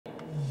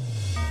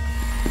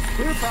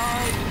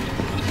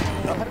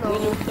Hello.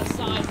 The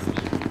size.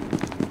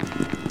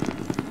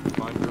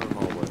 Find your own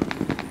hallway.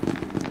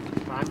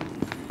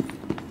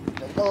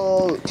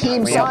 Oh,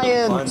 Team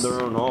Science! Find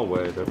their own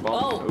hallway. They're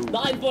Oh,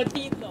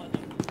 914 on it.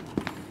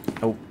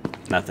 Oh,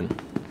 nothing.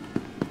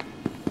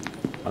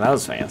 Well, that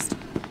was fast.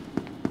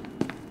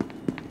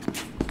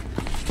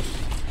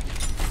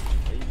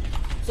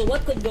 So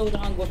what could go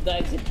wrong with the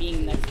exit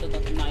being next to the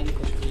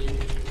 915?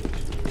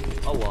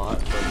 A lot,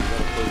 but you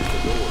gotta close the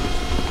doors.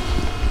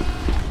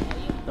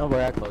 No, but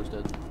I closed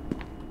it.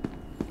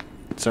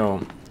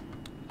 So,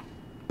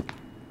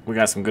 we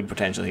got some good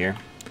potential here.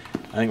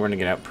 I think we're gonna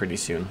get out pretty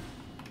soon.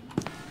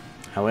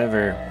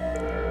 However,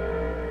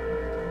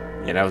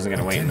 yeah, that wasn't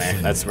gonna wait in there.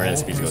 That's where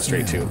SCPs go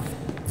straight to.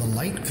 The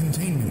light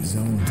containment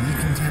zone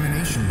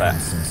decontamination But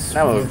process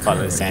that will will follow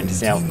occur the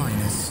scientists in out.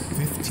 T-minus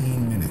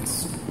 15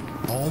 minutes.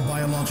 All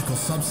biological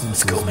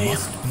substances Let's go, man.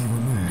 must be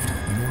removed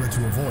in order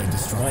to avoid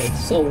destruction. Right,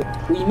 so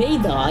we may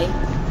die.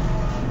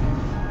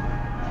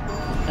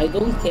 I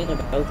don't care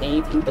about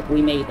anything, but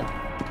we may die.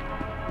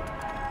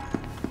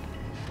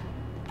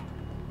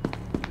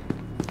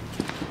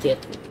 Get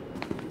it.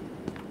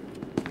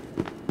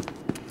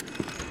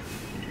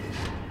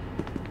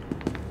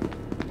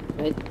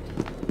 Right.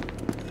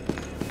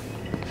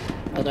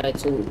 Alright,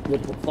 so we're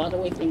far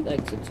away from the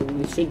exit, so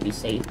we should be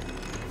safe.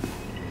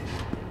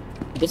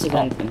 This is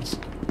entrance.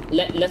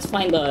 Let's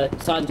find the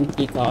sergeant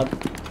key card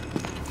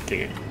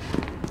Okay.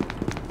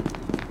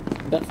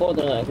 before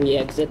the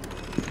re-exit.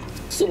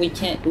 So we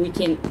can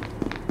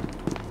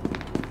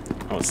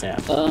Oh, what's that?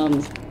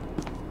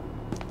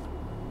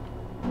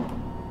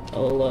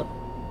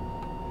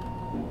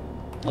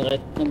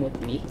 Alright, come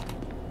with me.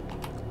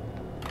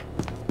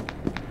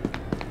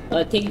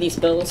 Take these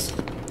pills.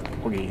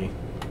 Okay.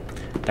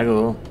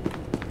 Tago.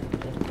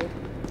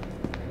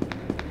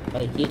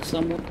 I hit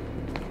someone.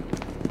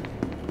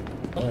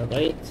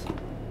 Alright.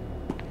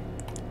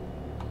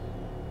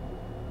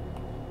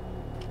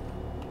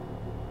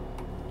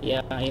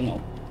 Yeah, I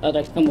know.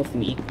 Alright, come with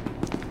me.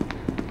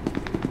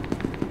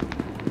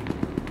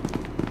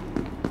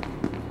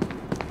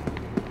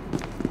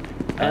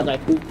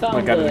 Alright, we found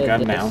I got the gun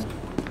this. now.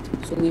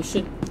 So we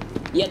should...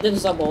 Yeah,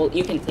 there's a ball.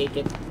 You can take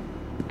it.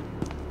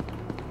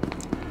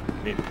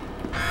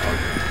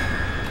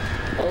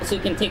 Also,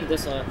 you can take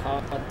this card.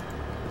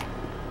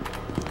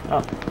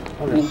 Oh,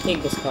 You okay. can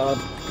take this card.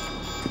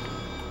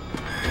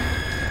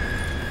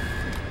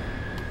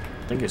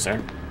 Thank you,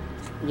 sir.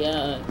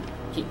 Yeah,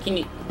 can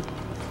you...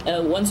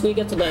 once we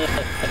get to the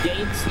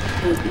gates,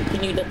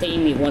 can you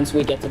detain me once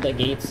we get to the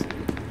gates?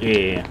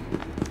 Yeah.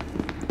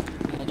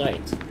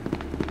 Alright.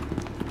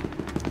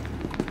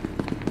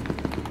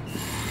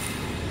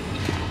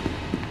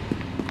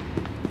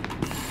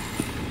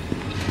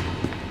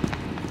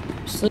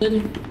 So,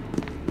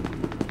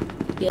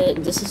 yeah,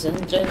 this is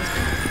entrance.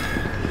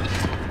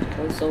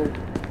 Also,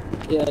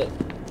 yeah,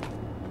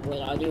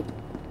 where are you?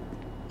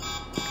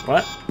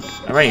 What?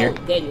 I'm right here.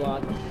 Oh, there you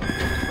are.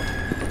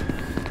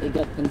 I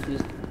got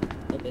confused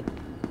a bit.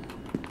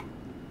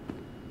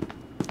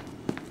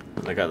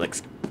 I got like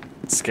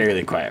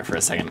scarily quiet for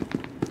a second.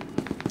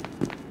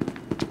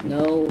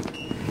 No.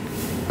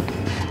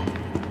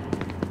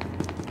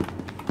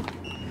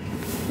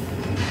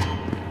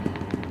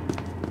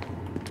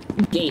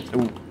 Gate.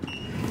 Ooh.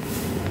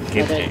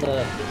 Get Okay,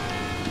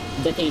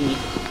 it. detain me.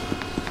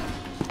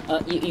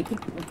 You could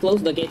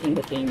close the gate and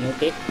detain me,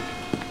 okay?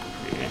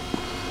 Okay.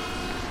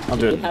 I'll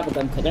do You it. have a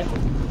gun, correct?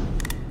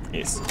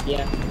 Yes.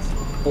 Yeah.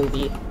 Hold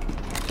it.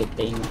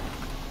 Detain me.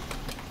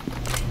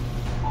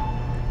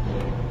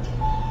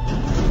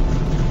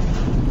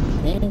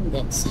 And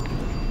that's it.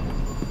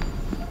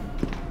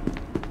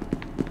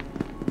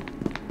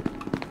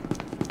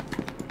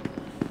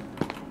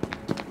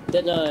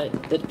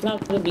 There'd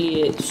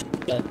probably a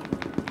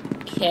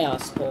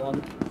chaos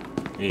spawn.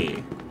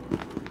 Yeah.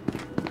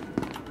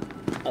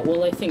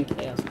 Well, I think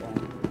chaos spawn.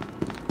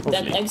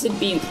 That Hopefully. exit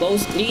being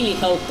closed really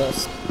helped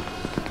us.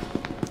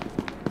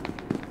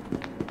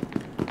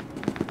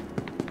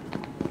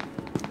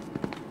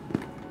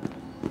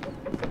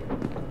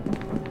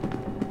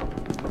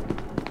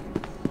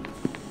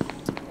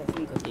 I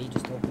think okay,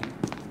 just open.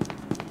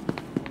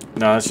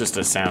 No, it's just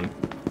a sound.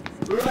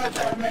 Let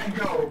that man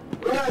go!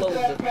 Let Close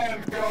that it.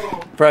 man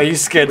go! Bro, you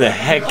scared the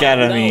heck out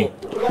of me.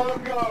 Let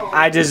him go!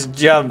 I just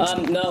jumped.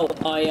 No,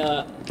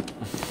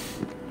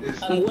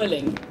 I'm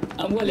willing.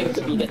 I'm willing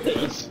to be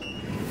detained.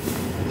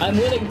 I'm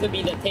willing to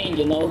be detained,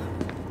 you know.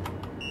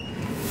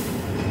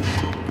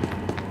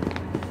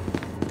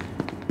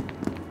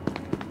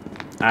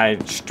 I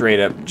straight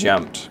up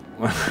jumped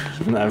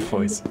from that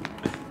voice.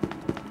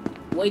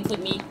 Wait for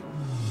me.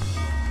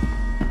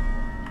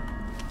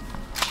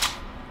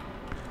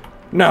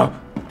 No.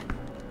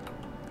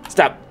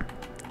 Stop.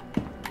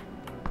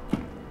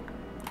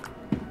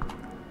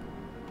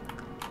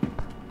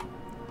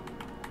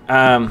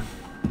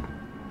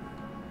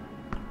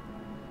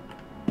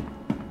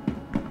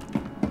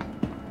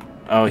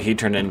 Oh, he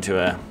turned into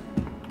a...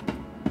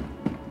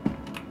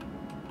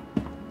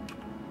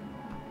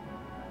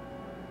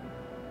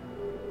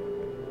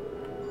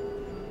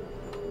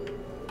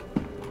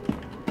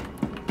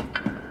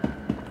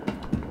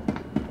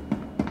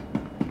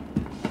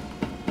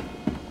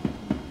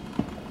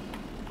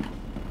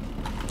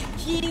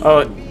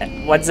 Oh,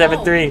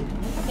 173.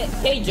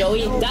 Hey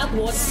Joey, that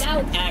worked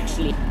out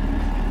actually.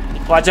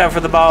 Watch out for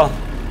the ball.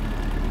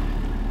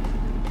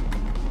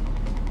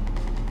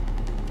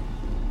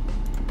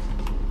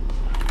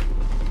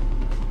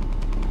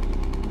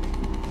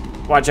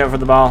 Watch out for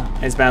the ball.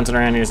 It's bouncing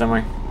around here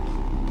somewhere.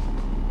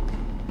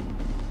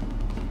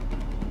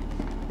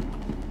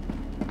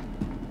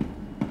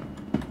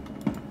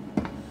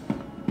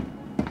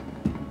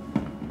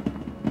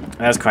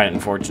 That's quite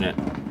unfortunate.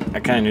 I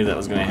kind of knew that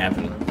was going to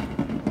happen.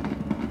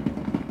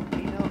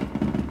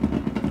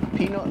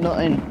 Peanut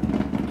nothing.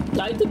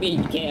 Like to be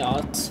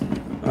chaos.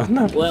 Oh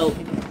no. Well,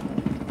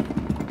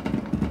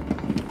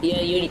 yeah,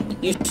 you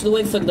should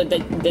wait for the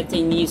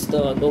detainees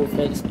to go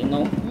first, you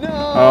know? No!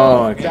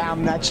 Oh, okay.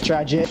 Damn, that's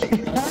tragic.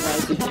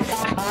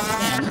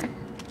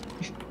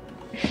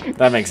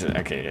 That makes it.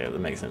 Okay, yeah, that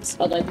makes sense.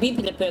 Alright, be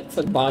prepared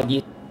for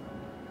bodies.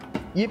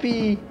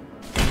 Yippee!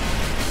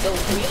 So we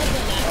all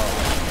gonna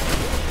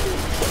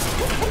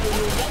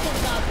you better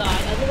not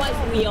die, otherwise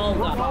we all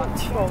die.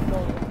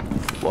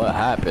 What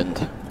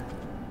happened?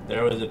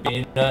 There was a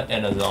peanut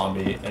and a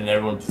zombie, and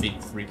everyone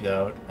freaked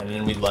out, and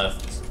then we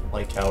left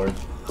like cowards.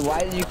 Why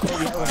did you call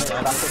me over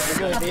there? That's a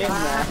good idea,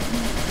 man.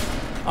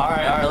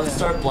 Alright, let's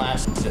start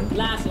blasting.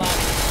 Last.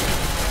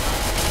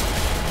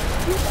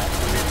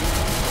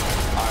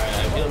 Alright,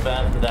 I feel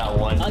bad for that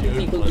one Other dude.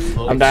 people but do.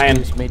 slowly I'm dying.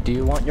 Excuse me, do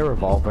you want your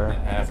revolver?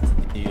 have to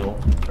deal.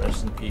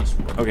 Rest in peace.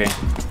 Okay.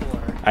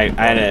 I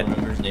had a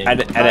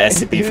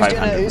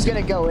SCP-500. Who's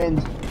gonna go in?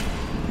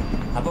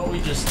 How about we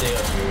just stay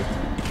up here?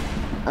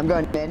 I'm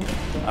going in.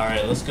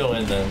 Alright, let's go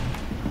in then.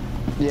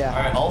 Yeah.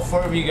 Alright, all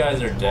 4 of you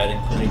guys are dead,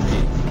 including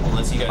me.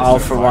 Unless you guys All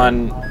start for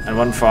firing. one and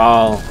one for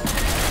all. Okay,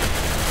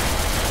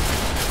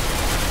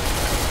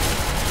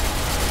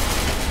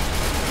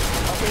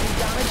 the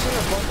damage to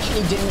the bunch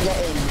he didn't get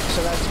in, so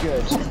that's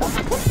good.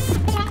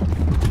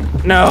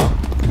 No.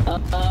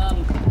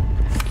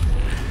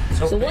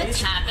 So what's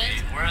basically,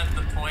 happened? We're at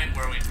the point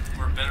where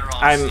we're better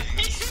off I'm.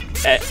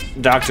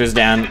 Doctor's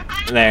down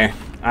there.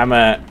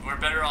 we're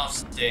better off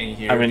staying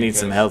here. I'm gonna need because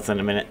some health in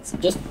a minute.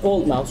 Just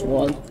hold mouse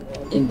one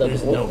in the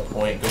There's no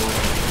point going.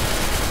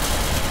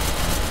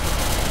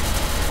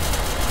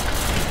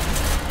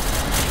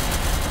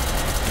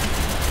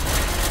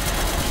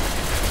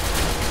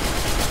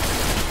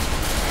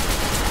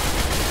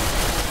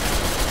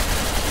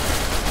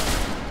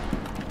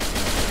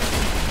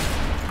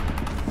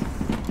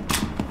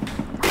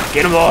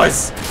 Get him,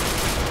 boys.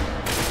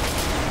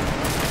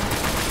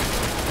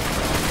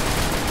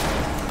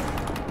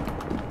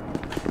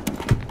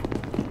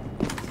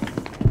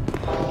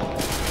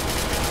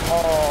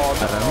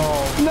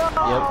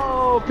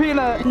 No,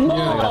 Peanut! No!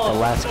 I got the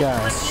last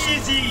guy.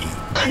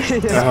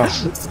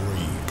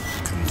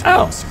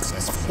 Oh.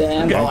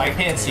 Damn. Oh, I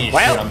can't see Wow.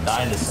 shit. I'm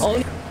dying to see.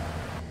 Oh,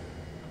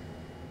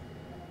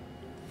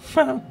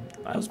 Well,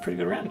 that was a pretty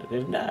good round. It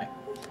didn't die.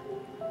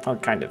 Well,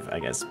 kind of, I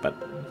guess, but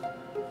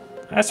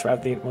I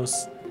survived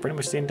pretty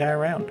much the entire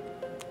round.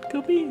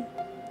 Go me.